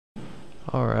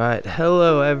Alright,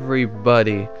 hello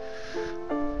everybody,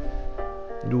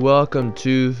 and welcome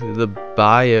to the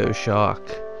Bioshock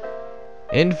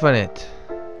Infinite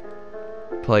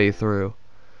playthrough.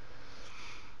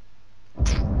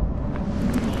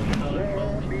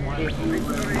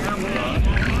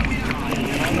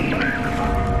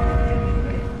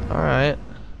 Alright.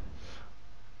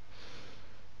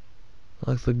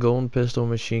 Like the golden pistol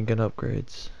machine gun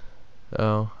upgrades.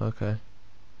 Oh, okay.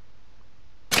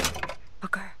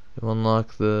 Okay.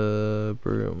 Unlock the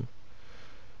broom.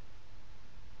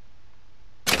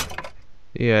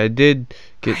 Yeah, I did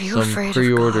get some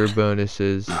pre-order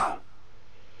bonuses. No.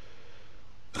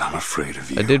 But I'm afraid of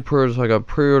you. I did pre-order, so I got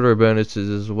pre-order bonuses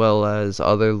as well as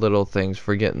other little things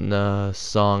for getting the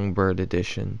Songbird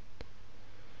edition.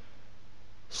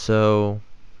 So,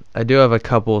 I do have a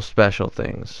couple special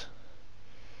things.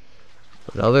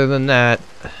 But other than that,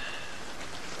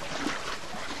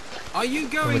 are you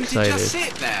going to just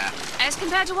sit there? As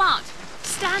compared to what?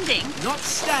 Standing? Not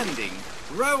standing.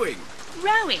 Rowing.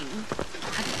 Rowing?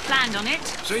 I'd planned on it.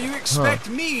 So you expect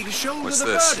me to shoulder What's the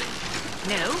this?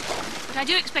 burden? No, but I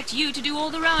do expect you to do all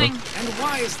the rowing. And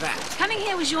why is that? Coming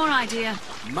here was your idea.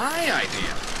 My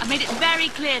idea? I've made it very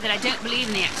clear that I don't believe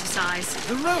in the exercise.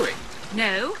 The rowing?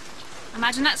 No.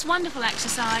 Imagine that's wonderful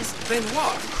exercise. Then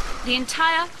what? The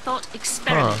entire thought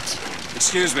experiment.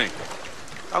 Excuse me.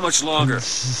 How much longer?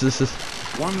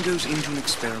 One goes into an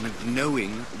experiment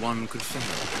knowing one could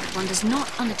fail. One does not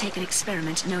undertake an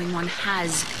experiment knowing one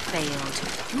has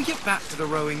failed. Can we get back to the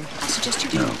rowing? I suggest you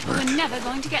do. No, We're never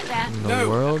going to get there. in the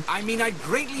world? I mean, I'd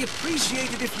greatly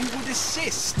appreciate it if you would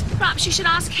assist. Perhaps you should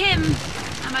ask him.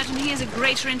 I imagine he has a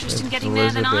greater interest in getting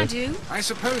there than I do. I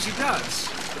suppose he does,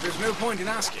 but there's no point in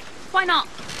asking. Why not?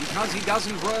 Because he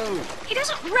doesn't row. He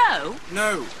doesn't row?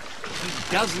 No,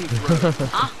 he doesn't row.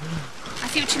 Ah, I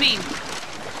see what you mean.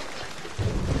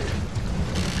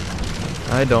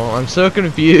 I don't. I'm so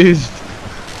confused.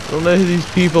 I don't know who these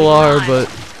people are, but...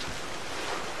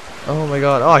 Oh my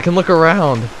god. Oh, I can look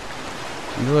around.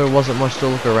 Even though there wasn't much to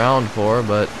look around for,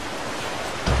 but...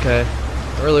 Okay.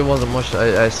 There really wasn't much.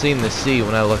 I seen the sea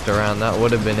when I looked around. That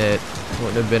would have been it.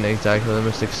 Wouldn't have been exactly the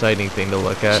most exciting thing to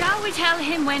look at. Shall we tell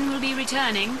him when we'll be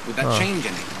returning? Would that change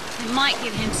anything? It might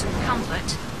give him some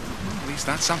comfort. At least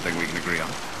that's something we can agree on.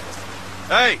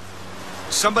 Hey!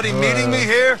 Somebody meeting me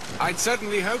here? I'd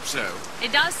certainly hope so.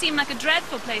 It does seem like a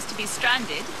dreadful place to be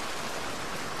stranded.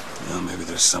 Well, maybe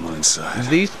there's someone inside.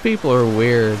 These people are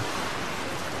weird.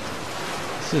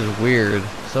 This is weird.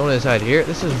 Someone inside here?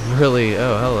 This is really...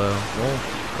 Oh, hello. Well,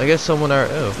 I guess someone are...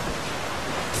 Oh.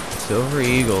 Silver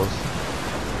Eagles.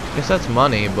 I guess that's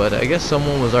money, but I guess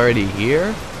someone was already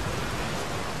here?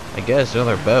 I guess,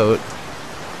 another boat.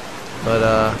 But,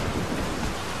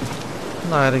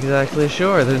 not exactly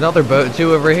sure. There's another boat,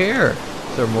 too, over here.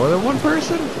 Is there more than one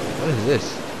person? What is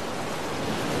this?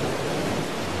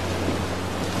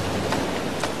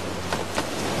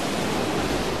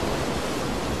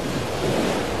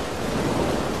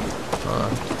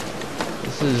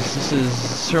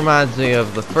 This reminds me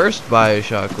of the first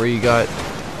Bioshock where you got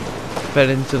fed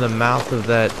into the mouth of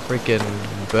that freaking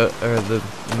boat, or the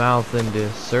mouth into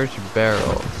search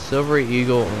barrel, Silver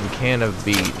Eagle, and can of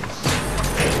beans.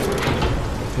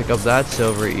 Pick up that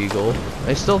Silver Eagle.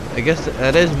 I guess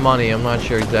that is money. I'm not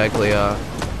sure exactly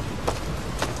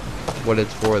what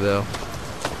it's for though.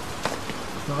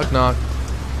 Knock knock.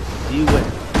 You win.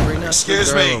 Bring us the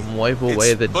Excuse girl me. and wipe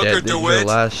away It's the Booker dead. This is your DeWitt.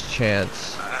 last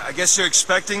chance. I guess you're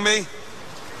expecting me?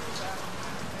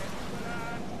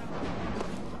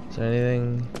 Is there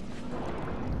anything?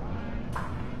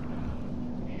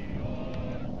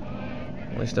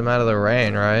 At least I'm out of the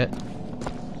rain, right?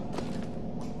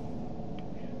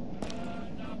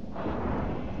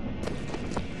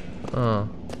 Oh.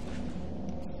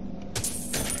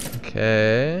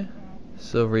 Okay.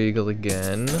 Silver Eagle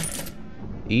again.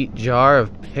 Eat jar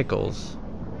of pickles.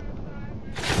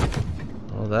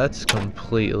 Well, that's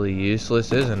completely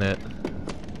useless, isn't it?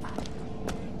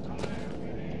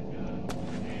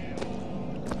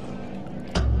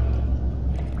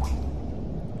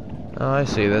 Oh, I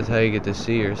see. That's how you get to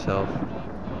see yourself.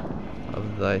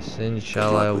 Of thy sins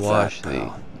shall I wash thee.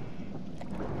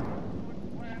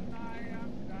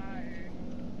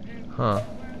 Huh.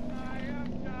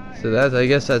 So that's, I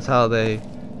guess that's how they,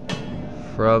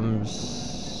 from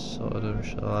Sodom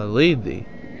shall I lead thee.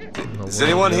 Is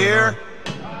anyone here?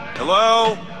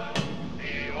 Hello?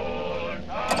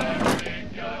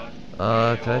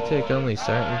 Can I take only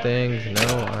certain things?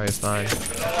 No? Alright, fine.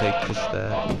 I'll take just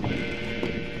that.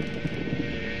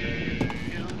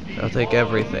 I'll take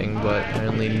everything, but I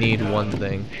only need one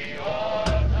thing.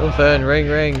 Oh, phone, ring,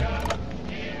 ring.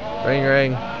 Ring,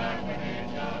 ring.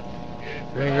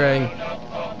 Ring ring.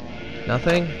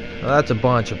 Nothing? Oh, that's a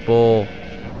bunch of bull.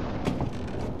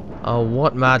 I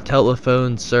want my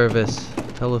telephone service.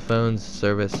 Telephone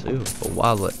service. Ooh, a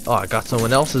wallet. Oh, I got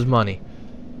someone else's money.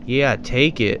 Yeah,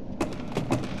 take it.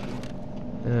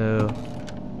 Oh.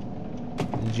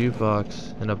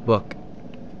 Jukebox and a book.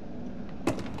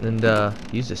 And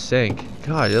use a sink.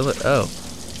 God, it look. Oh.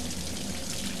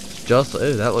 Just.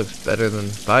 Oh, that looks better than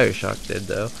Bioshock did,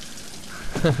 though.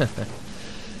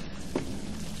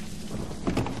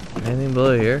 Anything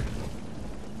below here?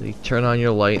 You turn on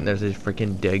your light and there's a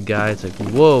freaking dead guy. It's like,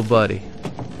 whoa, buddy.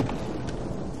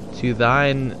 To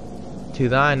thine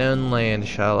own land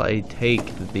shall I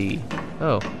take thee.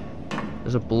 Oh,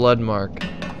 there's a blood mark.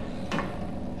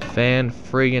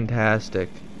 Fan-friggin-tastic.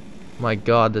 My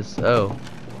God, this. Oh.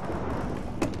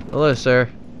 Hello, sir.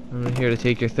 I'm here to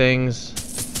take your things.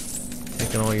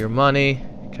 Taking all your money.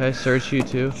 Can I search you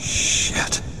too?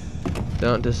 Shit.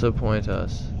 Don't disappoint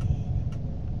us.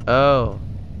 Oh.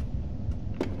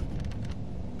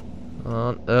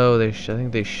 Oh, I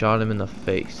think they shot him in the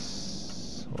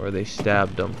face. Or they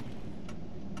stabbed him.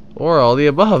 Or all the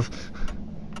above.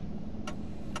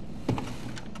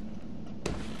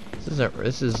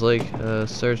 This is like a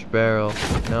search barrel.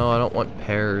 No, I don't want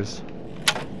pears.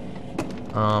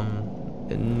 A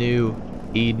new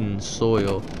Eden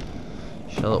soil.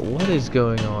 What is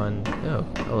going on? Oh,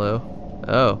 hello.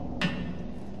 Oh.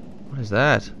 What is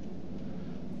that?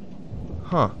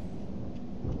 Huh.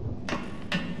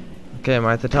 Okay, am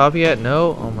I at the top yet?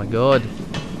 No? Oh my God.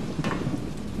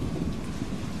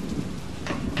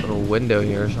 Little window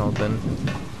here or something.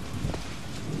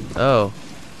 Oh.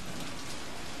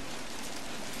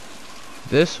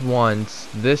 This once,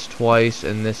 this twice,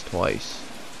 and this twice.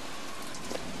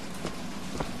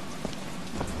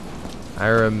 I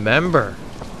remember.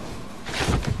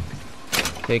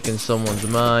 Taking someone's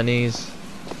monies.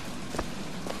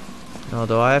 Now,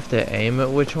 do I have to aim at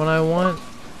which one I want?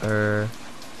 Or...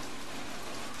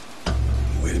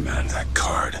 Wait a minute, that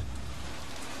card.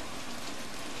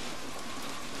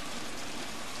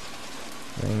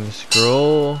 Ring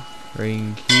scroll,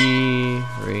 ring key,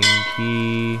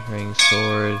 ring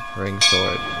sword, ring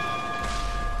sword.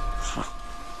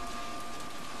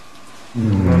 I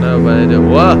don't know, but I did.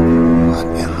 What? What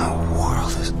in the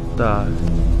world is... The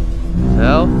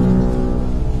hell?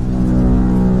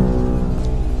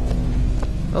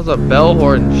 How's a bell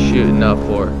horn shooting up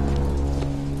for?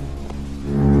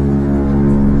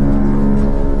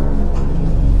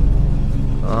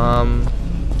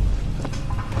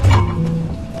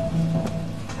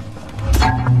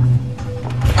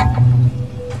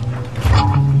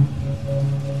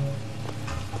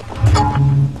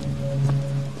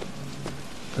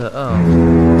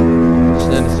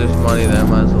 Since there's money there, I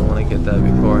might as well want to get that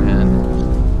beforehand.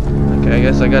 Okay, I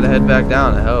guess I gotta head back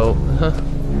down, I hope.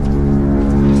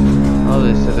 Oh,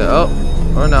 they said that. Oh,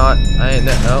 or not. I ain't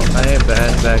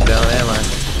bad back down, am I?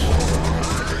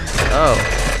 Oh.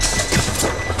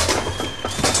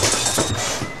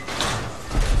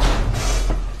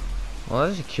 Well,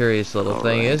 that's a curious little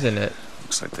thing, isn't it?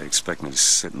 Looks like they expect me to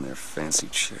sit in their fancy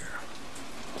chair.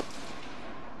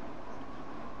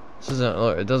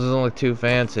 It doesn't look too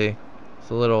fancy. It's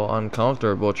a little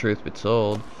uncomfortable, truth be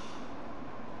told.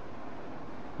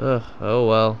 Ugh, oh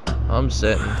well. I'm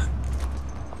sitting.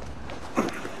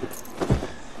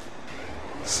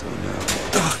 So now...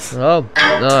 Oh,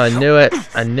 no, I knew it.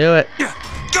 I knew it.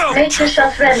 Go! Make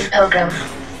yourself ready, Pilgrim.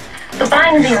 The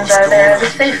bindings are there as a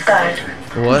safeguard.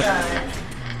 What?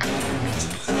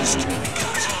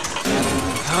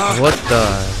 What the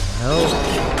hell?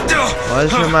 Why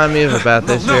does it remind me of about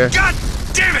this here? God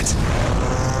damn it!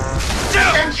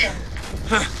 Ascension.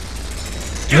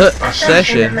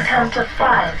 Session? In the count of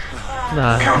 5.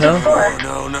 Nah, Count no. of 4.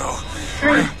 No.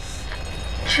 3,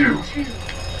 2,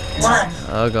 1.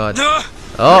 Oh god.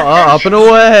 Oh, up and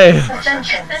away!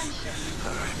 Ascension.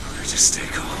 Alright, just stay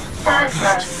calm.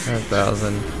 5,000.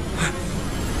 5,000.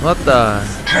 What the?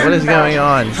 What is going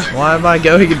on? Why am I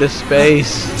going into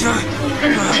space?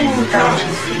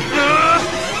 15,000 feet.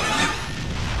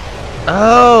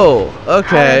 Oh,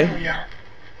 okay. Hallelujah.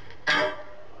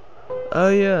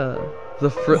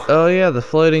 Oh yeah, the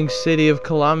floating city of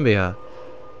Columbia.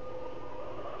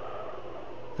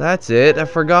 That's it. I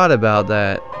forgot about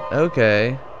that.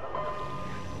 Okay.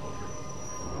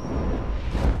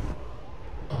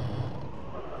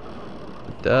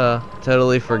 Duh.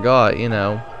 Totally forgot. You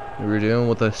know, we were doing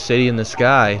with a city in the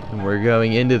sky, and we're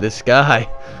going into the sky.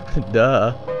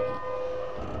 Duh.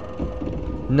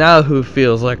 Now who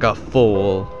feels like a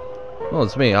fool? Well,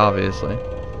 it's me, obviously.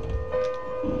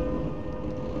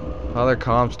 Father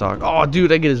Comstock. Oh,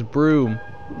 dude, I get his broom.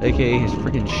 AKA his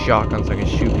freaking shotgun so I can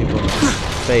shoot people in the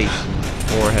face,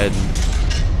 forehead.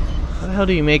 How the hell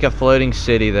do you make a floating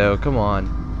city though? Come on.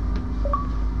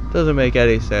 Doesn't make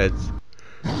any sense.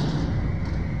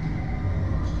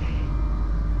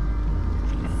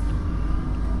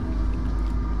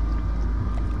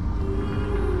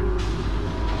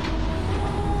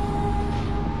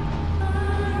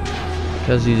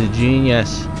 Because he's a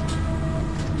genius.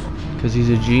 Because he's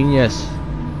a genius.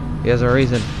 He has a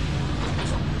reason.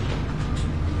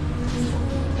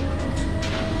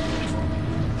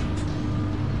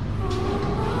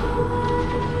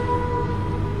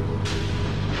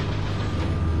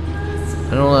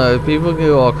 I don't know, if people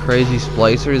go all crazy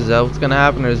splicers, is that what's gonna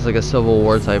happen, or is it like a Civil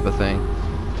War type of thing?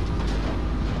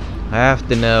 I have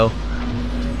to know.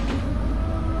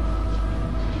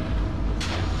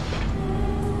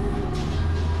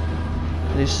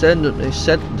 They sent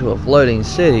it to a floating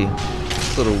city.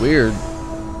 It's a little weird.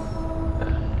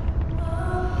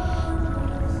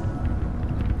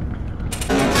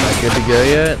 Not good to go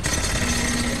yet?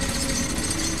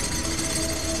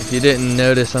 If you didn't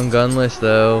notice, I'm gunless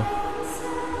though.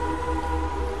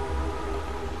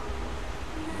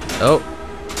 Oh,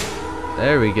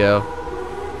 there we go.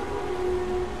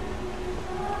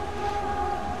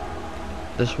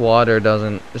 This water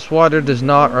does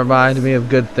not remind me of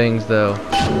good things though.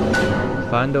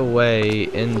 Find a way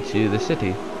into the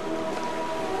city.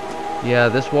 Yeah,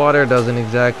 this water doesn't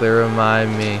exactly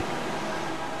remind me.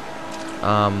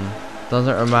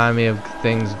 Doesn't remind me of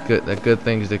good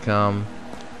things to come.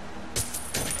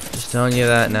 Just telling you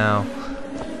that now.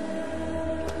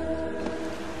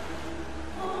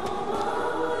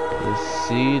 The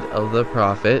seed of the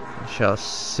prophet shall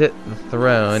sit the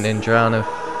throne and drown in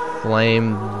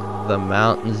flame the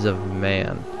mountains of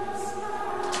man.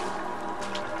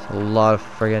 It's a lot of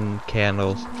friggin'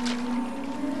 candles.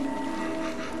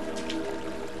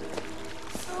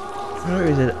 There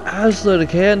is an assload of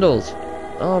candles.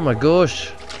 Oh my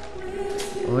gosh.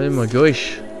 Oh my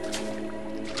gosh.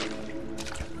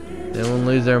 Did anyone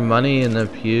lose their money in the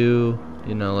pew?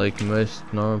 You know, like most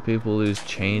normal people lose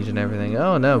change and everything.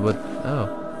 Oh no, but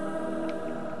oh.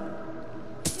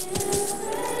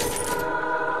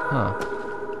 Huh.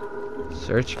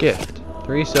 Search gift.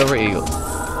 3 silver eagles.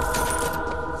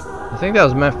 I think that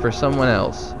was meant for someone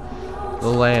else. The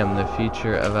lamb, the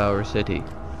future of our city.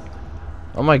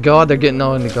 Oh my god, they're getting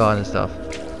all into God and stuff.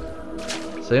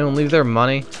 So they don't leave their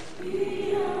money?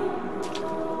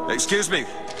 Excuse me.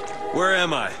 Where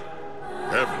am I?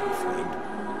 Heaven, friend.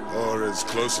 Or as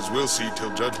close as we'll see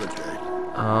till Judgment Day.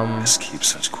 I just keep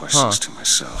such questions to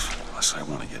myself, unless I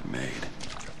want to get made.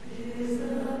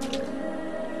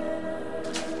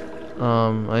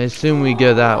 I assume we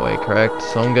go that way, correct?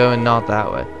 So I'm going not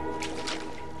that way.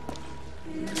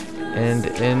 And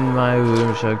in my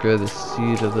womb shall grow the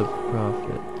seed of the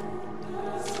prophet.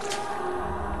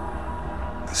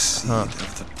 The seed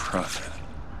of the prophet.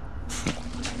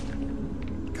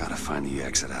 Gotta find the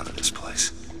exit out of this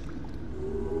place.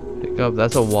 Pick up,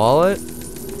 that's a wallet?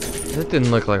 That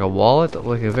didn't look like a wallet, that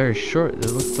looked like a very short,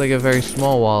 it looks like a very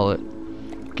small wallet.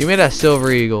 Give me that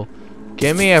silver eagle.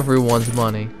 Give me everyone's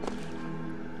money.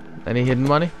 Any hidden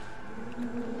money?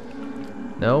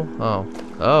 No? Oh.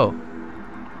 Oh.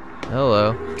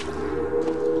 Hello.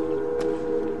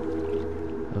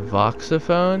 A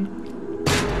voxophone?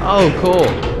 Oh, cool.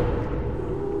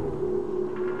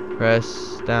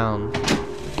 Press down.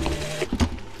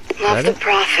 Love the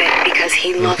prophet because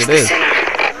he loves the sinner.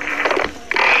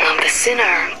 Love the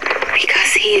sinner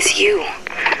because he is you.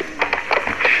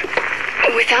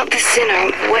 Without the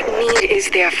sinner, what need is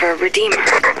there for a redeemer?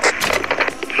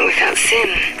 Without sin,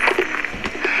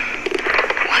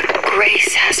 what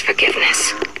grace has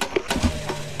forgiveness?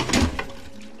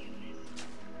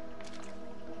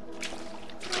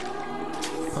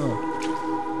 Oh.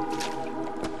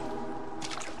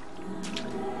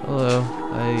 Hello.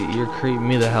 You're creeping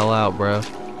me the hell out, bro.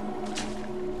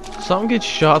 Something gets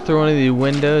shot through one of these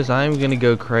windows, I'm gonna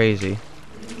go crazy.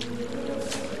 I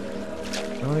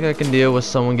don't think I can deal with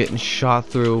someone getting shot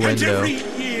through a window. And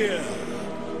every year,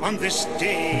 on this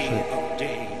day of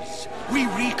days, we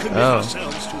recommit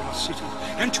ourselves to our city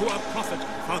and to our prophet,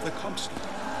 Father Comstock.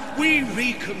 We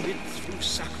recommit through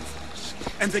sacrifice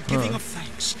and the giving of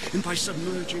thanks, and by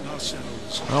submerging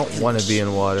ourselves. I don't want to be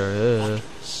in water. And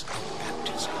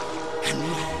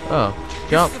oh,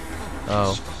 jump.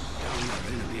 Oh.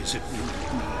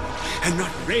 and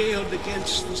not railed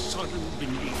against the Sodom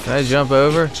beneath. Can I jump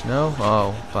over? No?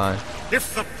 Oh, fine.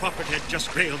 If the prophet had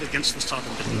just railed against the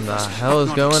Sodom beneath The us, hell is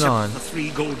not going accepted on? the 3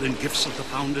 golden gifts of the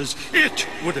founders, it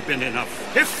would have been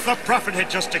enough. If the prophet had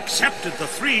just accepted the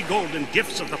 3 golden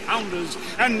gifts of the founders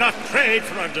and not prayed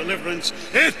for our deliverance,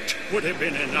 it would have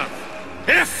been enough.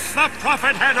 If the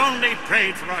prophet had only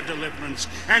prayed for our deliverance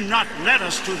and not led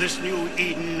us to this new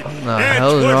Eden, What the it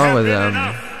hell is would wrong have with been them?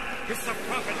 enough. If the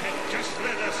prophet had just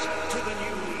led us to the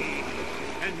new Eden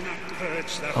and not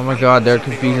purged the Oh my god, they're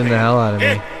vipers of confusing the Orient, hell out of me.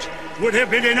 it would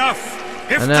have been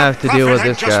enough. If And the I have to deal prophet with had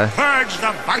this just guy. purged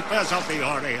the vipers of the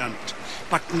Orient,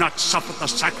 but not suffered the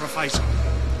sacrifice.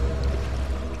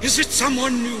 Is it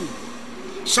someone new?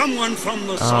 Someone from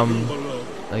the Sodom below?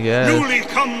 I guess. Newly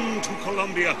come to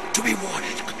Columbia to be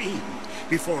washed clean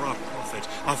before our prophet,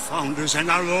 our founders, and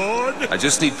our Lord? I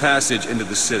just need passage into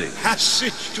the city.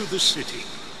 Passage to the city.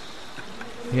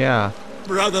 Yeah.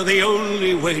 Brother, the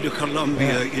only way to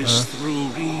Columbia is through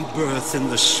rebirth in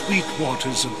the sweet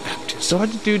waters of baptism.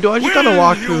 Do I just gotta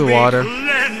walk through the water? Will you be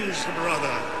cleansed,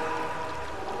 brother?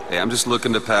 Hey, I'm just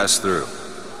looking to pass through.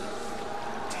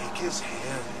 Take his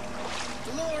hand.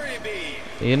 Glory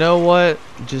be. You know what?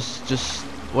 Just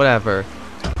whatever.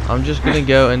 I'm just gonna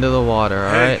go into the water,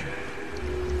 alright?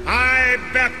 I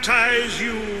baptize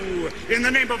you in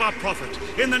the name of our prophet,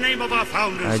 in the name of our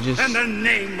founders, in the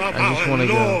name of I just our wanna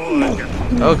Lord. go.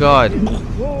 Oh god.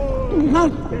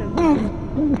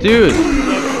 Dude!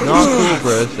 Not cool,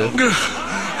 bro.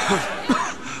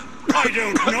 I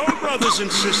don't know, brothers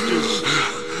and sisters,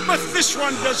 but this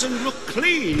one doesn't look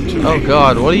clean to me. Oh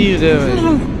god, what are you doing?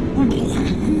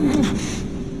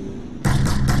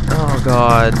 Oh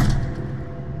god.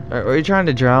 Are you trying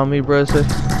to drown me, Brosa?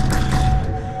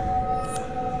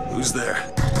 Who's there?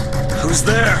 Who's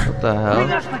there? What the hell?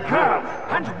 Bring us the curb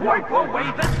and wipe away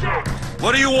the debt.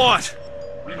 What do you want?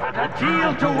 We had a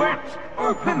deal to it.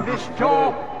 Open this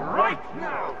door right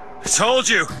now. I told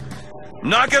you. I'm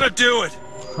not gonna do it.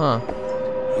 Huh.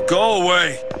 Go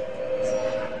away.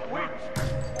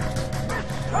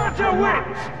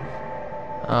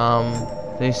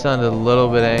 They sounded a little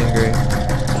bit angry.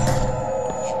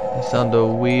 They sound a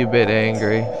wee bit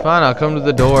angry. Fine, I'll come to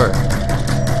the door.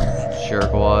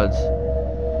 Jerkwads.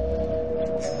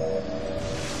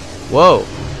 Whoa.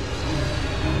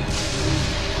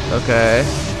 Okay.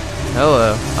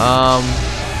 Hello.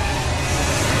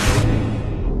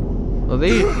 Well, what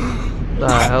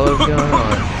the hell is going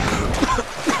on?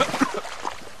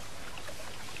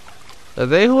 Are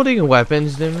they holding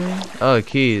weapons to me? Oh,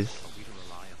 keys.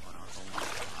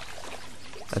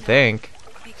 I think.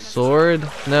 Sword?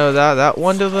 No, that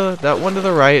one to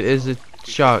the right is a gun.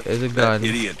 That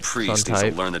idiot priest Some needs to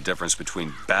type. learn the difference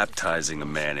between baptizing a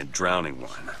man and drowning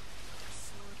one.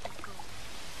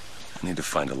 I need to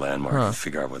find a landmark and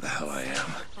figure out where the hell I am.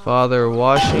 Father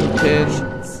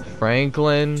Washington,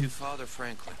 Franklin, To Father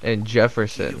Franklin, and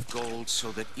Jefferson. of gold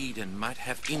so that Eden might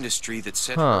have industry that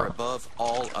set Huh. her above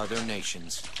all other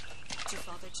nations. To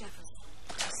Father Jefferson,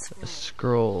 A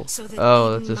scroll. so that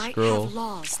Oh, Eden that's a might scroll. have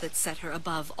laws that set her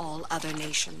above all other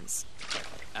nations.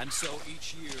 And so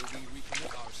each year we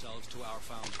recommit ourselves to our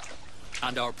founder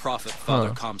and our prophet, Father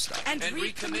Comstock. And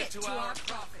recommit to our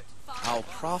prophet. Our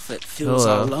prophet fills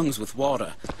Hello. our lungs with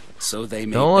water, so they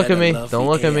may Don't look at better me. love Don't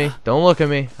the look at me. air. Don't look at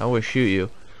me. I will shoot you.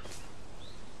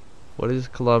 What is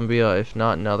Columbia if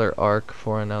not another ark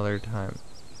for another time?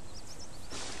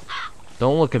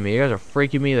 Don't look at me. You guys are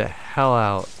freaking me the hell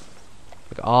out.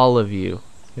 Like all of you.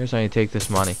 Here's how you take this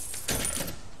money.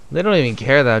 They don't even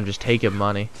care that I'm just taking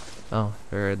money. Oh,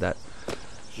 I heard that.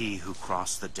 He who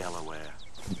crossed the Delaware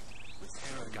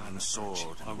on a sword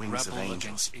and wings of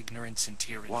angels. Ignorance and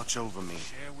tyranny. Watch over me.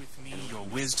 Share with me your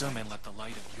wisdom and let the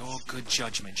light of your good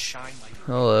judgment shine like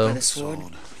Hello. And the sword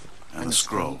and the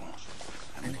scroll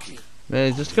and the key. Man,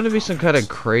 is this gonna be some kind of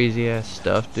crazy ass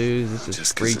stuff, dude? This is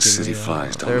Just 'cause the freaking city me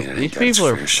flies out. don't mean it These ain't got its people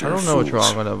are. fair share I don't of know what's fools.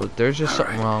 wrong with them, but there's just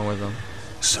something Alright. wrong with them.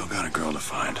 Still got a girl to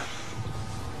find.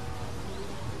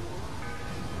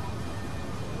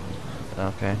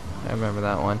 Okay, I remember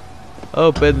that one.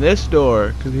 Open this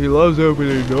door, cause he loves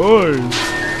opening doors.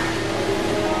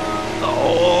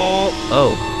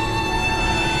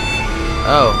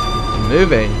 Oh, it's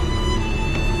moving.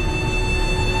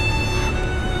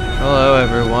 Hello,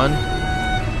 everyone.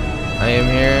 I am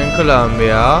here in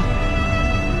Colombia.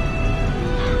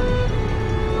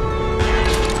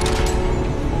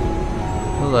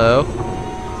 Hello.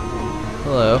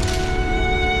 Hello.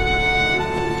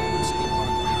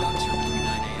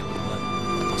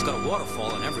 It's got a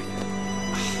waterfall and everything.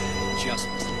 Just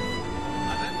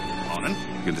Morning.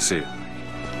 Good to see you.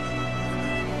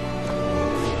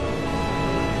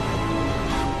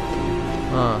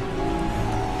 Huh.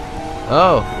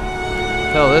 Oh.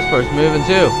 Hell, this part's moving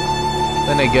too.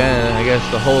 Then again, I guess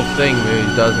the whole thing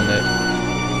moves, doesn't it?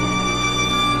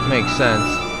 Makes sense.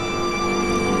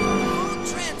 Full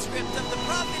transcript of the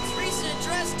Prophet's recent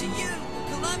address to you,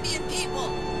 Colombian people,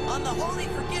 on the holy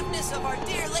forgiveness of our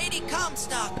dear Lady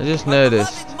Comstock. I just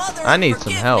noticed. I need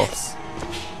some help.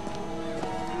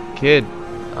 Kid,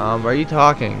 are you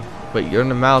talking? But your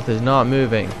mouth is not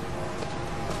moving.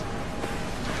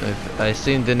 I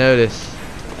seem to notice.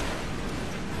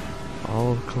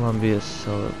 All of Colombia's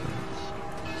celebrants.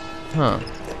 Huh.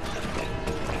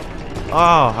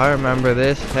 Oh, I remember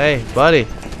this. Hey, buddy.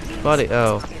 Buddy,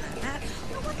 oh.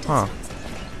 Huh.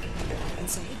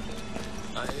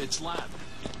 It's Lab.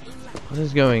 What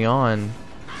is going on?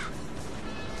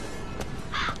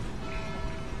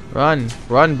 Run.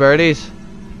 Run, birdies.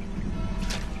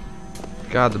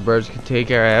 God, the birds can take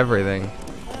care of everything.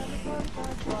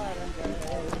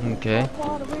 Okay.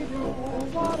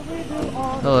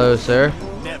 Hello, sir.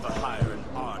 Never hire an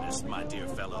artist, my dear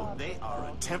fellow. They are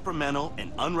a temperamental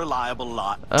and unreliable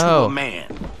lot to Oh. a man.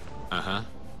 Uh-huh.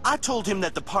 I told him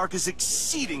that the park is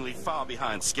exceedingly far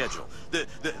behind schedule. The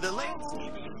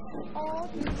landscaping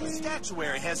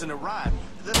statuary hasn't arrived.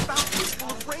 The fountain is full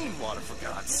of rainwater, for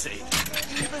God's sake.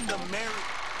 Even the merry...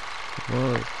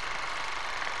 Whoa.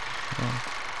 Oh.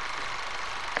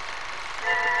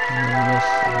 Miss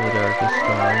the darkest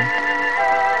storm.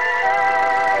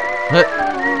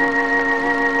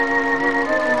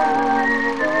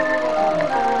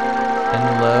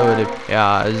 And low the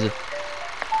piazza.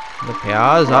 The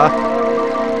piazza.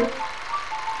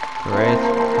 Great.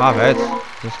 Prophet.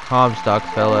 This Comstock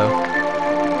fellow.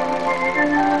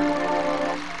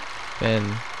 Been.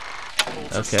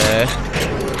 Okay.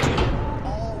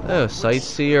 Oh,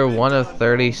 sightseer 1 of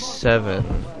 37.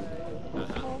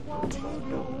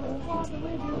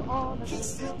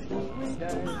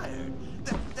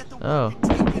 Oh.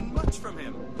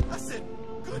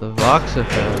 The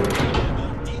Voxophone.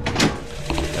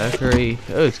 Zachary.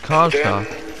 Oh, it's Comstock.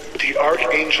 The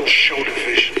Archangel showed a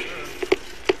vision.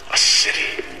 A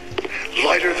city,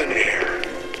 lighter than air.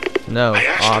 No,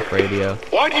 off her, radio.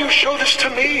 Why do you show this to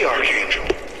me, Archangel?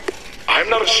 I'm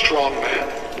not a strong man.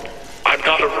 I'm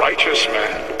not a righteous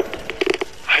man.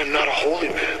 I am not a holy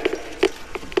man.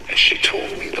 And she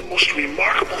told me the most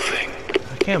remarkable thing.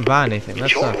 I can't buy anything.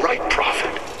 That's You're not right,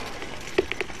 prophet.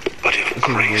 But if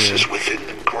grace is within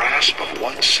the grasp of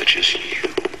one such as you,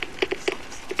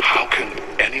 how can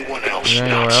anyone else Is there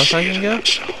anywhere not else see I it can in go?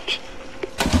 themselves?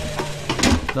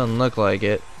 Doesn't look like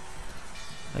it.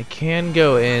 I can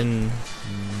go in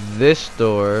this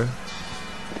door.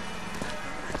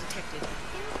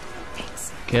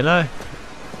 Can I?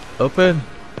 Open?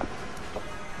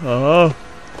 Oh.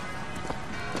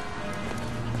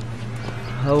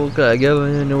 How could I go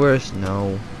in anywhere?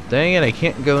 No. Dang it, I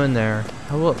can't go in there.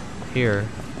 How about here?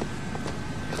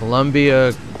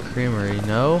 Columbia Creamery.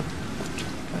 No?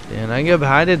 And I can go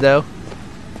behind it though.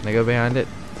 Can I go behind it?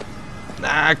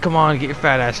 Nah, come on, get your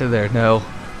fat ass in there. No.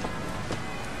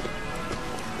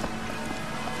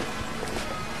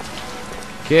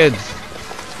 Kids.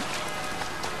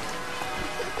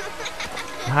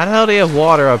 How the hell do you have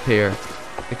water up here?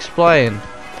 Explain.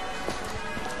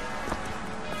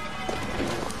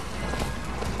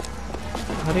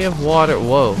 How do you have water?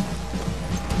 Whoa.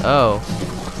 Oh.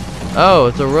 Oh,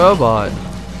 it's a robot.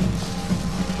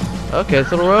 Okay,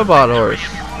 it's a little robot horse.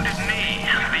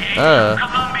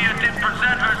 Columbia did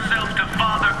present herself to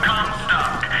Father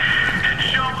Comstock and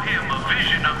show him a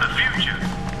vision of the future.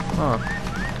 Huh.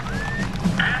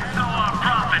 And so our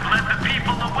prophet led the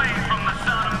people away from the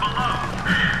sun below,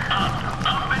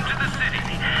 up into the city,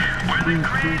 where they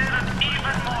created an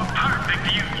even more perfect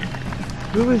union.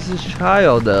 Who is this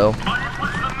child, though? But it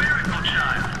was the miracle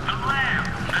child, the lamb,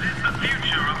 that is the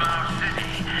future of our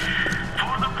city.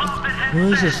 For the prophet had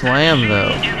Who is this lamb,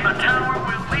 though? in the tower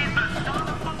will lead the son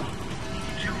of the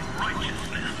to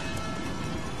righteousness.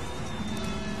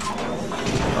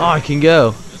 Oh, I can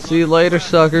go. See you later,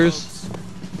 suckers.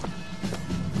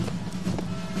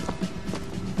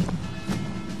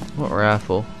 What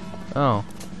raffle? Oh.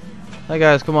 Hi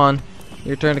guys, come on.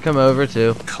 Your turn to come over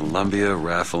too. Columbia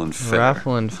Raffle and Fair.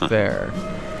 Raffle and Fair.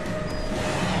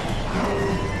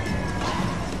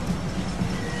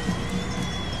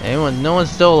 No one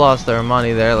still lost their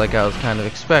money there like I was kind of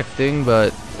expecting,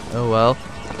 but oh well.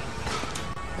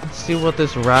 Let's see what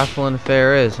this Raffle and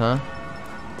Fair is, huh?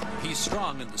 He's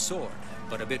strong in the sword,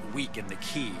 but a bit weak in the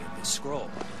key and the scroll,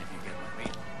 if you get what I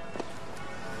mean.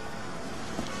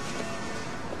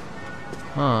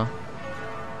 Huh.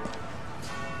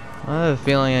 I have a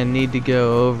feeling I need to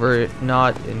go over it,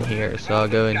 not in here, so I'll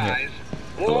go in here.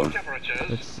 Low temperature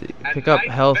Let's see. Pick up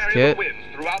health kit.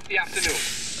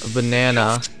 A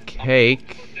banana.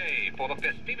 Cake.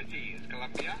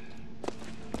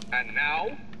 And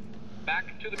now,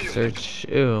 back to the music. Search.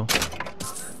 Ew.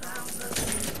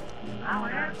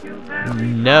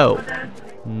 No.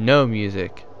 No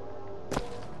music.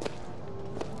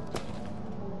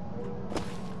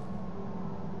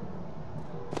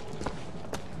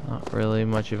 Not really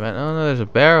much event. Oh no, there's a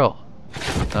barrel.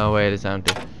 Oh wait, it's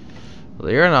empty. Well,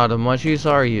 you're not of much use,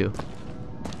 are you?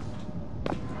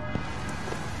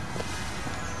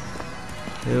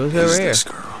 Who's over here? This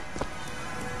girl?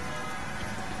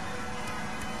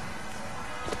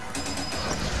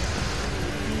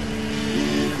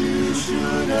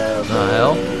 The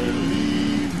hell?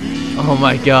 Oh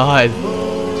my god.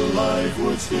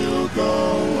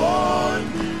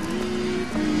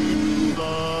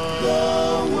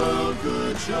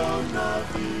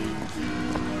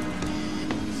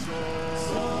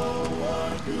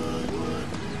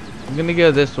 I'm gonna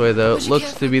go this way though. It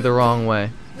looks to be the wrong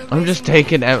way. I'm just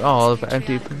taking all the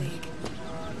empty.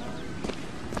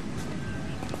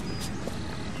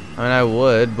 I mean, I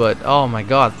would, but oh my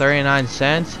god, 39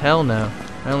 cents? Hell no.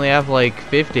 I only have like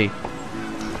 50.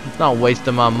 It's not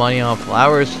wasting my money on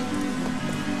flowers.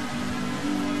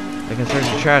 I can search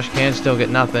the trash can, still get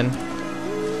nothing.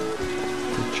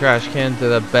 The trash cans are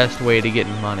the best way to get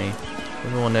money.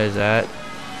 Everyone knows that.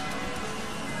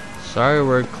 Sorry,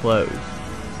 we're closed.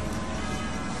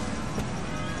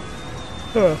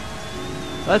 Huh.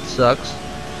 That sucks.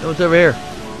 What's over here?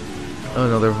 Oh,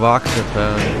 another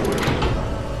voxophone.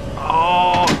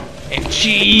 Oh, and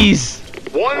cheese!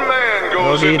 One man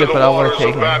goes into the waters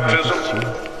of baptism,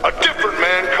 a different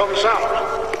man comes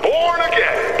out, born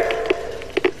again.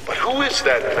 But who is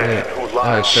that man who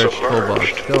lies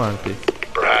submerged? Still empty.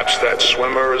 Perhaps that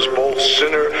swimmer is both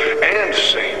sinner and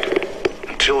saint,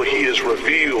 until he is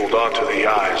revealed unto the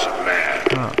eyes of man.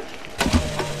 Huh.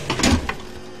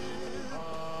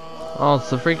 Oh, it's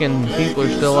the freaking people are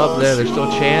still up there. They're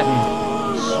still chanting.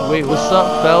 Sweet, what's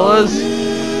up, fellas?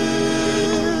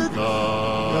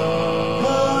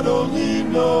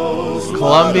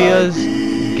 Colombia's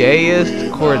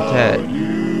gayest quartet.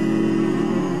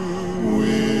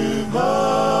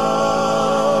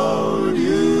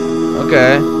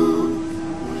 Okay.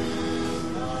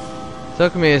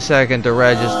 Took me a second to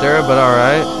register, but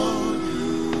alright.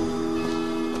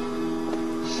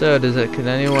 So, can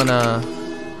anyone,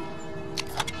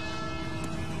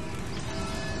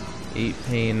 eat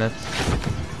peanuts?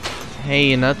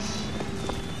 Peanuts.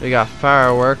 We got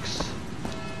fireworks.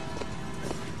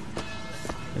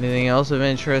 Anything else of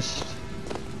interest?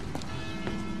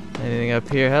 Anything up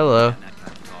here? Hello.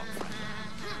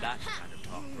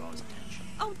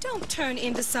 Oh, don't turn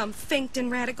into some Finkton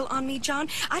radical on me, John.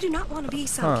 I do not want to be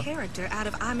some character out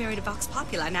of I Married a Vox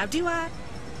Populi, now do I?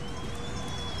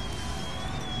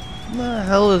 What the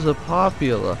hell is a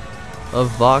popula? A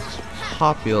Vox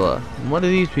Popula? What are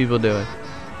these people doing?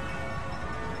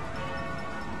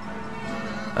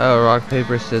 Oh, rock,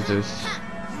 paper, scissors.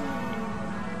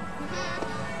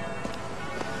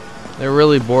 They're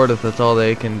really bored if that's all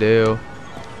they can do.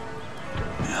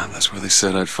 Yeah, that's where they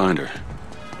said I'd find her.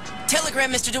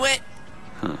 Telegram, Mr. DeWitt.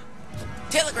 Huh.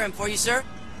 Telegram for you, sir.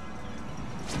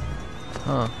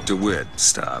 Huh. DeWitt,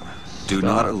 stop. Do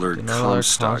not alert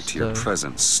Comstock to your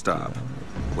presence. Stop.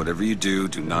 Whatever you do,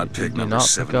 do not pick number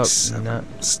 77.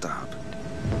 Stop.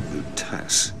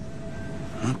 Lutess.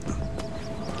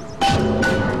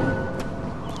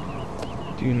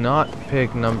 Do not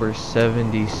pick number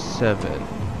 77.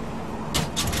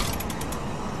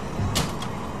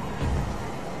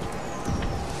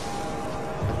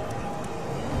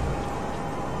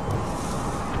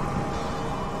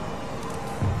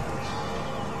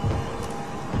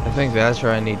 I think that's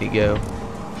where I need to go.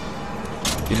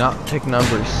 Do not pick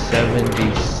number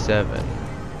 77.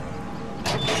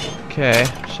 Okay,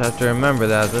 just have to remember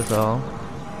that, that's all.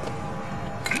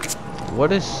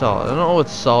 What is salt? I don't know what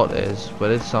salt is,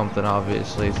 but it's something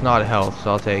obviously. It's not health,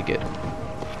 so I'll take it.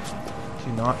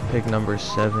 Do not pick number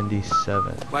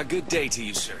 77. Why, good day to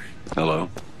you, sir. Hello.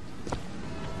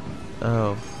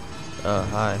 Oh.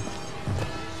 Hi.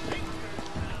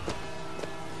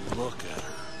 Look at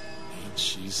her. Ain't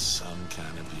she some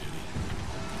kind of beauty?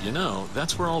 You know,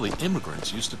 that's where all the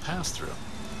immigrants used to pass through.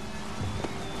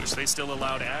 Wish they still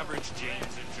allowed average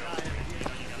James and Joe.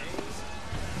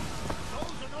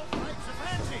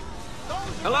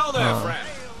 Hello there, friend.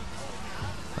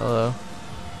 Hello.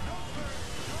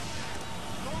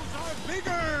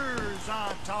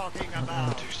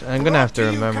 I'm gonna have to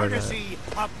remember that.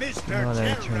 Not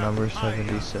enter number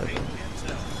 77.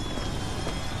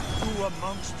 Who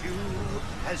amongst you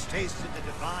has tasted the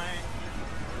divine?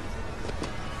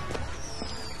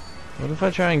 What if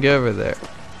I try and go over there?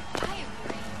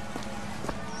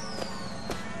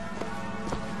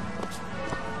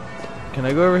 Can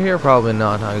I go over here? Probably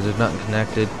not, because there's nothing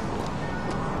connected.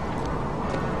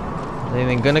 Is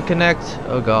anything gonna connect?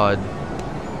 Oh god.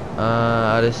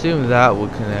 I'd assume that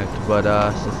would connect, but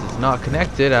since it's not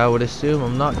connected, I would assume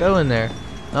I'm not going there.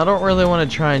 I don't really want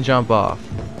to try and jump off.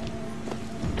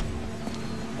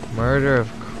 Murder of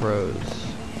crows.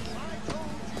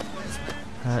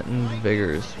 Hatton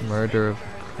Vigors. Murder of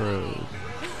crows.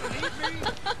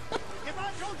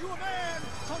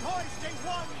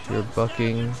 You're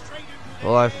bucking.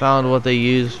 Well, I found what they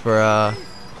use for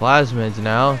plasmids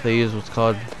now. They use what's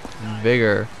called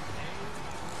vigor.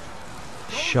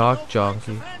 Shock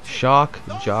jockey. Shock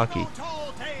jockey.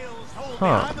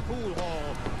 Huh.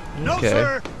 No, Okay.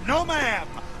 sir. No, ma'am.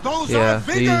 Those Yeah, are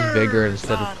they use vigor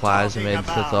instead of plasmids,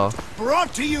 that's all.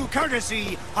 Brought to you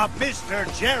courtesy of Mr.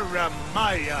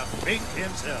 Jeremiah Fink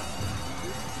himself.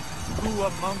 Who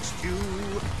amongst you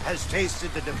has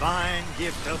tasted the divine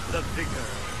gift of the vigor?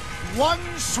 One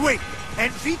swing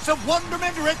and feats of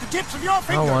wonderment are at the tips of your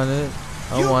fingers. I want it.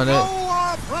 I want You it. know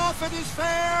our prophet is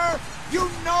fair. You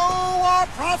know our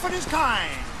prophet is kind.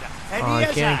 And Oh, he I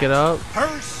has can't get up.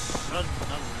 personally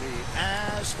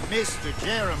asked Mr.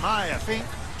 Jeremiah Fink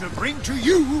to bring to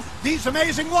you these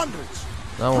amazing wonders.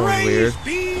 That one was weird.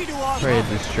 Be to our Probably a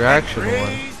prophet, distraction and one.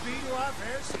 praise be to our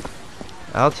fair city.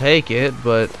 I'll take it,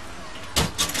 but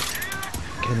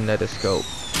kinetoscope.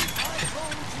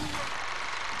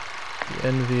 The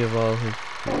envy of all his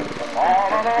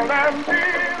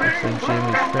and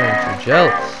Jamie's friends are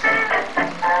jealous.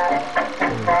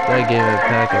 That gave a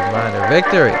pack of minor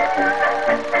victory.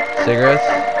 Cigarettes.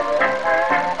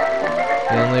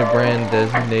 The only brand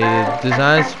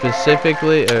designed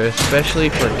specifically or especially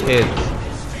for kids.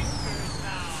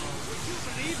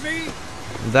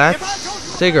 That's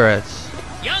cigarettes.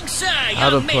 Young sir, How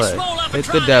to young miss, play. roll up Hit and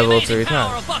the try devil amazing 3 power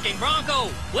times. of bucking bronco.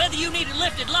 Whether you need it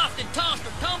lifted, lofted, tossed,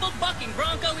 or tumbled, bucking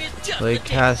bronco is just Play the tip.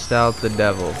 cast out the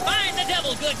devil. Find the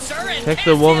devil, good sir, and Pick cast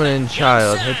the him woman out. and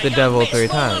child. Young Hit sir, the young devil miss, 3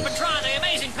 roll up times. and try the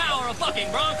amazing power of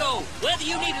bucking bronco. Whether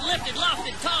you need it lifted,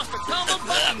 lofted, tossed, or tumbled,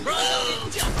 bucking bronco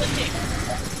is just the tip.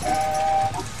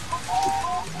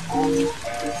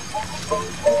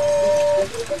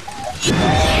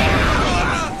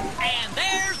 And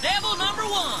there's devil number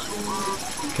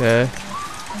 1. Okay.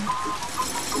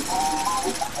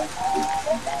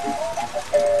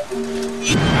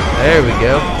 There we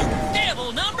go.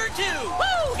 Devil number 2.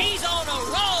 Woo! He's on a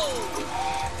roll.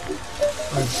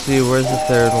 Let's see, where's the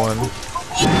 3rd one?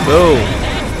 Boom.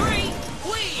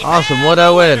 Awesome, what'd I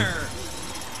win?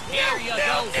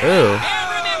 Ooh.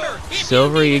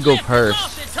 Silver Eagle purse.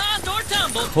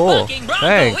 Cool.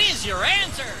 Thanks.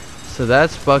 So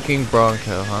that's bucking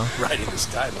bronco, huh? Riding the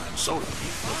skyline soda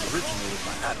was originated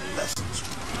by adolescents.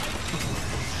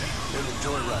 They're the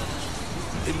joyriders.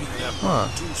 They meet that Huh.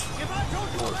 Tuesday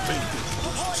or faith in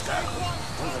the sky.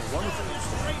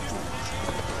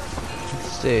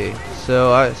 Let's see. So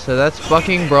that's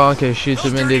bucking bronco shoots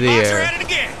him into the air.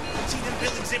 See them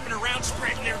villains zipping around,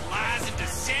 spreading their lies and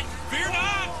dissent. Fear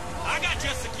not. I got you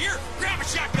secure. Grab a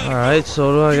shotgun. Alright, so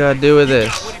what do I gotta do with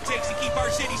this? What it takes to keep our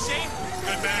city safe.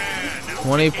 Good man. Now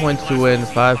 20 points to win,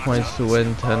 5 points to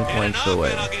win, 10 points to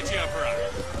win. I'll get you up front.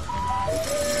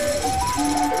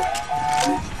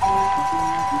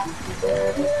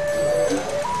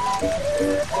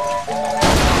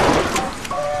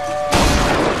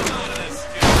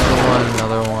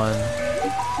 Another one.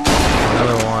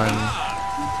 Another one.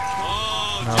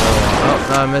 Oh,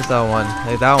 no, I missed that one.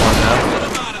 Hey, that one now.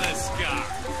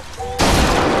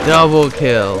 Double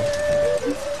kill.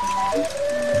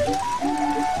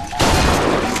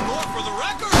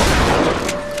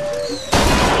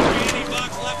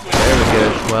 There we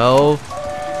go. 12.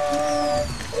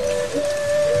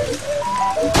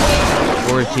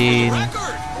 14.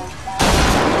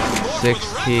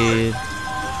 16.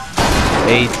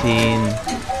 18.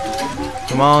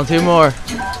 Come on, 2 more.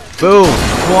 Boom.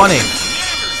 20.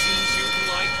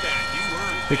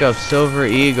 Pick up Silver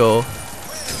Eagle.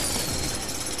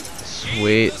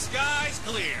 Sweet.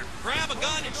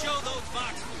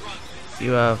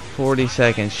 You have 40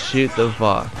 seconds. Shoot the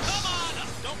fox.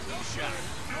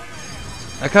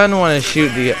 I kind of want to shoot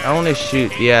the. I want to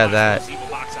shoot. Yeah, that.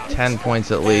 10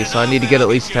 points at least. So I need to get at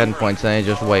least 10 points. And I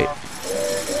just wait.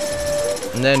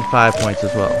 And then 5 points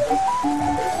as well.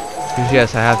 Because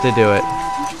yes, I have to do it.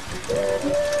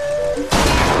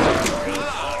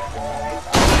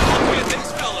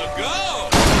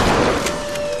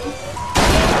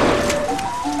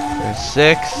 There's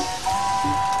 6,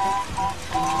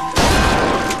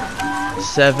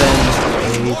 7,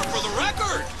 8,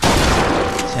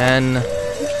 10, 10. I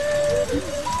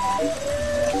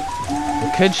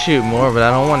could shoot more, but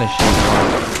I don't want to shoot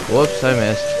more. Whoops, I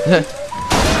missed. I'm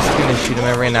gonna shoot him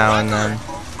every now and then.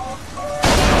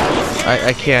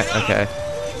 I can't. Okay.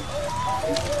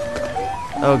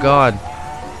 Oh God.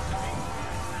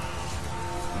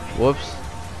 Whoops.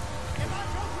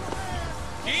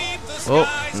 Oh,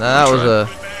 no, that was a...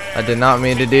 I did not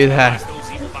mean to do that.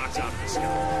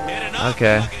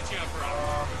 Okay.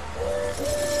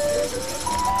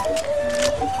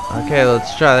 Okay,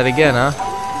 let's try that again, huh?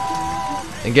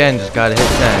 Again, just gotta hit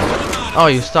 10. Oh,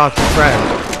 you stopped your friend.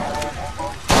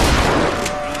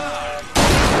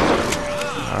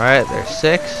 Alright, there's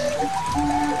 6.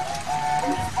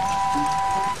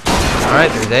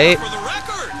 Alright, there's 8.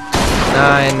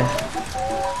 9.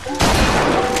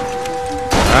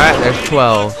 Alright, there's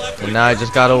 12. And now I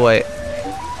just gotta wait.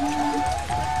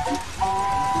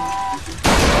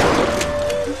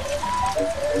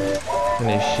 I'm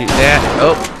gonna shoot that.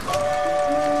 Oh.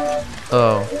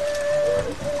 Oh.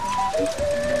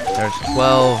 There's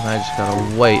 12. And I just gotta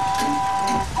wait.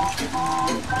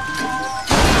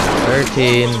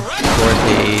 13.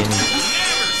 14.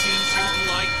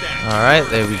 Alright,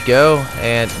 there we go.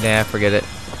 And nah, forget it.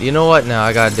 You know what? No,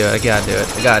 I gotta do it. I gotta do it.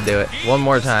 I gotta do it. One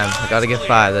more time. I gotta get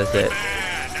 5. That's it.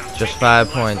 Just 5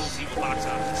 points.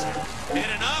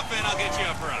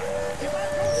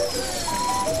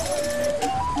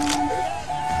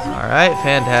 Alright,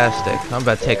 fantastic. I'm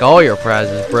about to take all your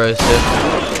prizes, bro.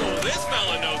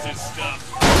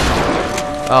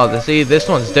 Oh, this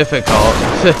one's difficult.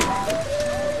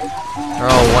 They're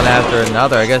all one after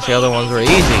another. I guess the other ones were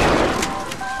easy.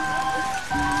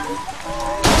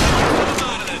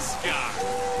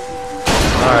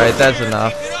 Alright, that's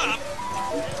enough.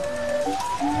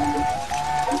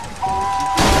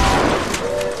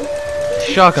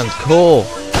 Shotgun's cool.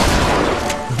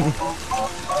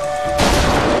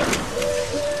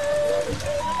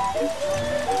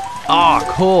 Ah,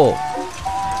 cool.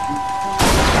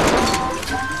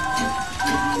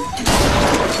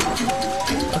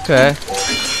 Okay.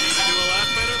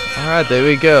 Alright, there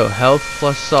we go. Health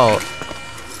plus salt.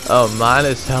 Oh,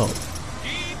 minus health.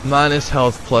 Minus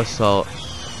health plus salt.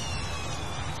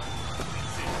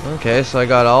 Okay, so I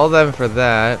got all of them for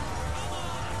that.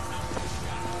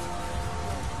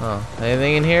 Oh,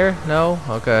 anything in here? No?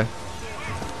 Okay.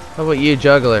 How about you,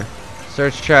 juggler?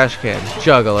 Search trash can.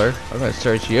 Juggler. I'm gonna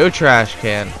search your trash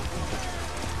can.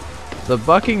 The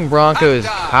bucking bronco is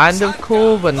kind of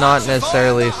cool, but not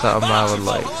necessarily something I would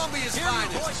like.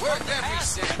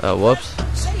 Whoops.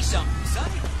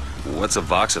 What's a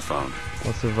voxophone?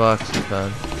 What's a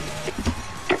voxophone?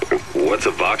 What's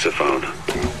a voxophone?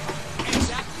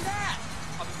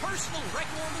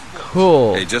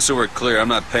 Cool. Hey, just so we're clear, I'm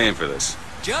not paying for this.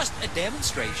 Just a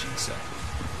demonstration, sir.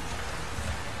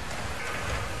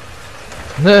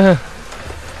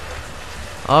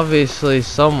 Obviously,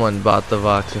 someone bought the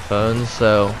voxophones,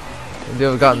 so we do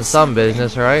have gotten some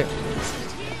business, right?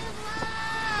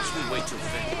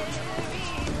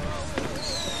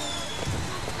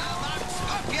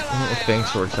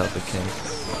 Things works out the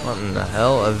kinks. What in the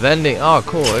hell? A vending. Oh,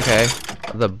 cool. Okay.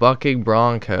 The bucking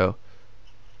bronco.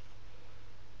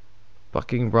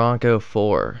 Bucking bronco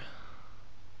 4.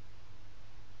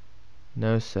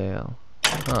 No sale.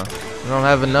 Huh. I don't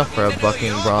have enough for a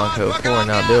bucking bronco 4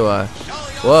 now, do I?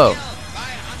 Whoa.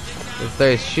 If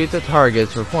they shoot the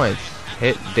targets for points.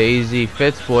 Hit Daisy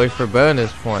Fitzboy for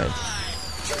bonus points.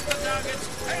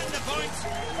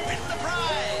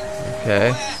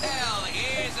 Okay.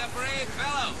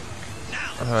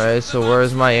 Alright, so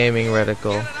where's my aiming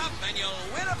reticle?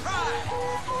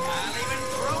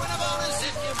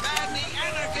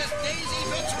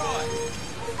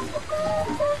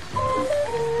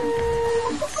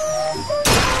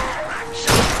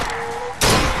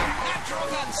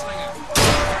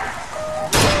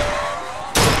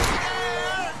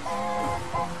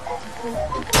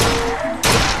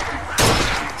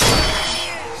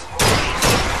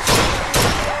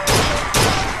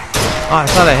 Oh, I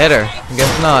thought I hit her. I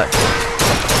guess not.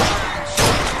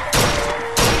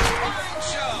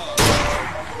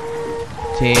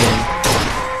 $15.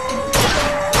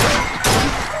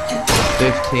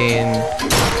 15.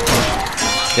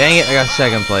 Dang it, I got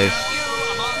second place.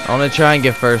 I want to try and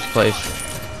get first place.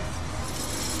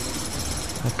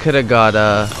 I could have got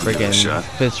friggin'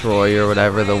 Fitzroy or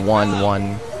whatever, the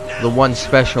one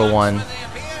special one.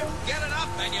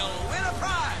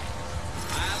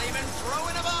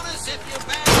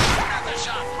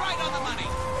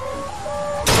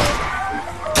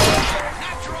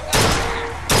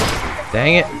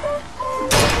 Dang it.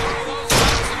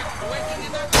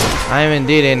 I am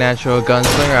indeed a natural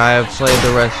gunslinger. I have played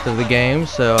the rest of the game,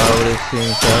 so I would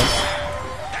assume so.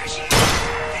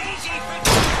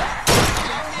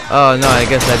 Oh no, I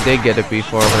guess I did get it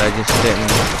before, but I just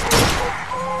didn't.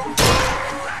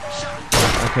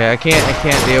 Okay, I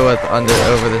can't deal with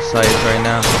over the sights right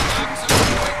now.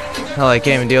 Hell, I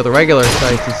can't even deal with the regular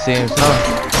sights, it seems.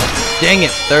 Oh, dang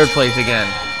it! 3rd place again.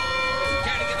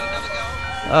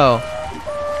 Oh.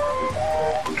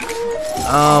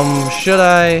 Should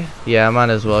I? Yeah, I might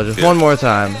as well. Just one more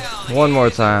time. One more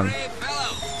time.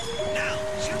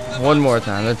 One more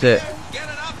time. That's it.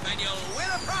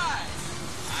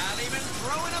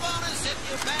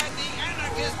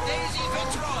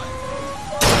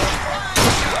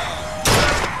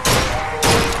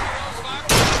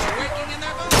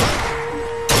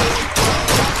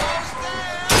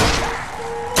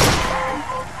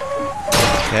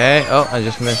 Okay. Oh, I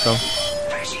just missed him.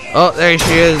 Oh, there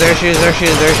she is. There she is. There she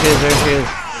is. There she is. There she is.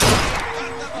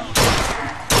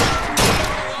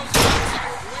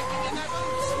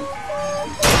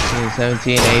 $16,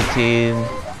 17, 18.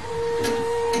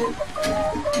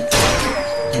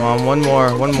 Come on, one more.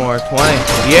 20.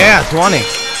 Yeah, 20.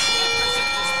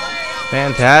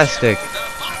 Fantastic.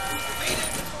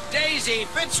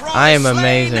 I am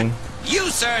amazing. You,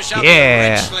 sir, shall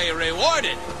yeah. be richly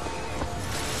rewarded.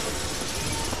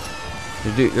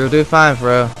 You'll do fine,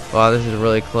 bro. Wow, this is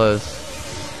really close.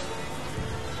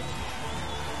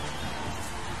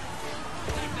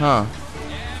 Huh.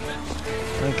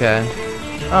 Okay.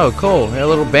 Oh, cool. Got a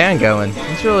little band going.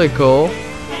 It's really cool.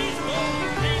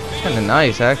 Kind of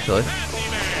nice, actually.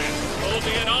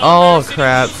 Oh,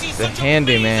 crap. The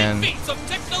handyman.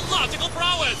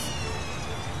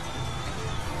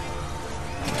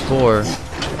 4.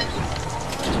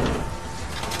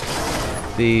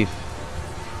 Thief.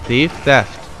 Thief?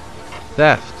 Theft.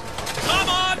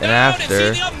 And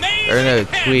after, or no,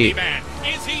 tweet.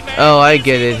 Oh, I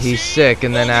get it. He's sick,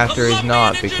 and then after he's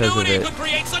not because of it.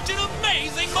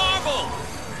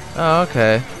 Oh,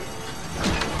 okay.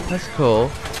 That's cool.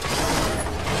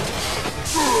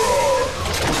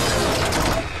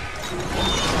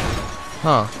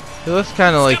 Huh. He looks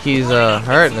kind of like he's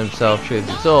hurting himself, truth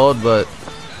be told, but.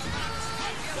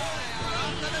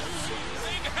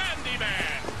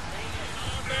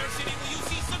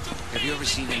 Have you ever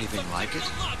seen anything like it?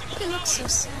 He looks so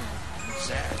sad.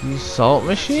 You salt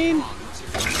machine?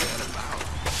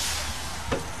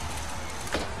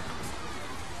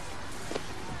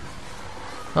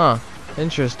 Huh.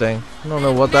 Interesting. I don't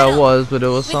know what that was, but it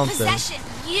was something.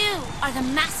 You are the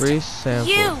master. Free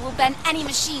sample. You will bend any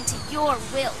machine to your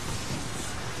will.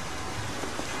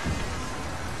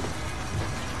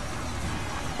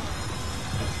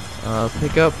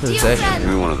 Pick up possession. Give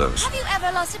me one of those. Have you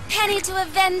ever lost a penny to a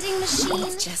vending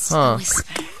machine? Just a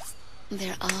whisper.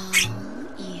 They're all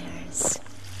ears.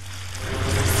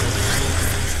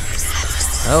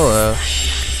 Hello.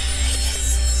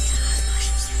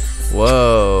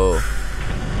 Whoa.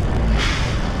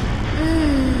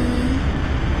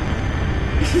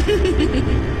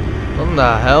 What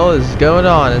the hell is going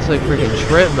on? It's like freaking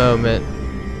trip moment.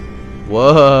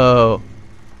 Whoa.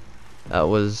 That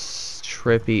was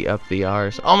trippy up the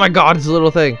arse. Oh my god, it's a little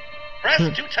thing. Press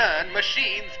to turn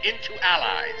machines into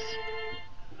allies.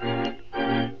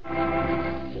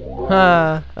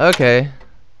 Okay.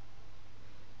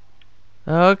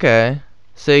 Okay.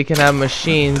 So you can have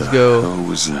machines go. What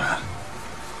was that?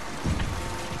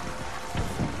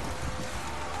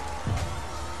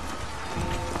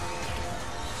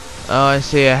 Oh, I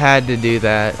see. I had to do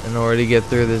that in order to get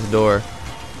through this door.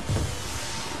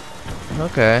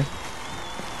 Okay.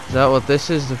 Is that what this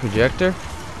is? The projector?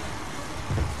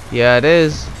 Yeah, it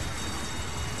is.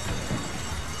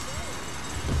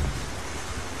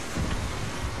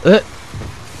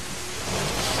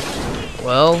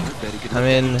 Well, I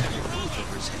mean,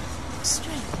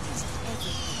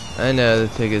 I know the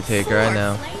ticket taker, I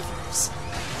know.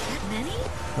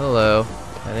 Hello.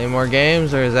 Any more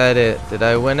games, or is that it? Did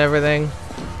I win everything? Is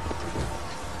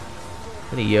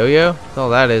that a yo-yo? That's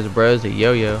all that is, bro, is a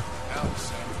yo-yo.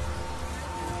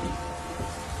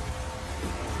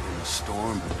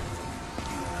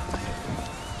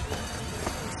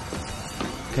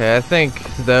 Okay, I think,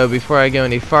 though, before I go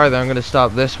any farther, I'm going to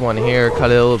stop this one here,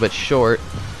 cut it a little bit short.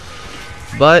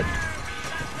 But,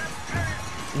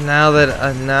 now that,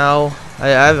 I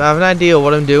have an idea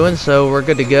what I'm doing, so we're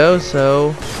good to go,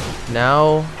 so,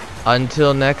 now,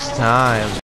 until next time.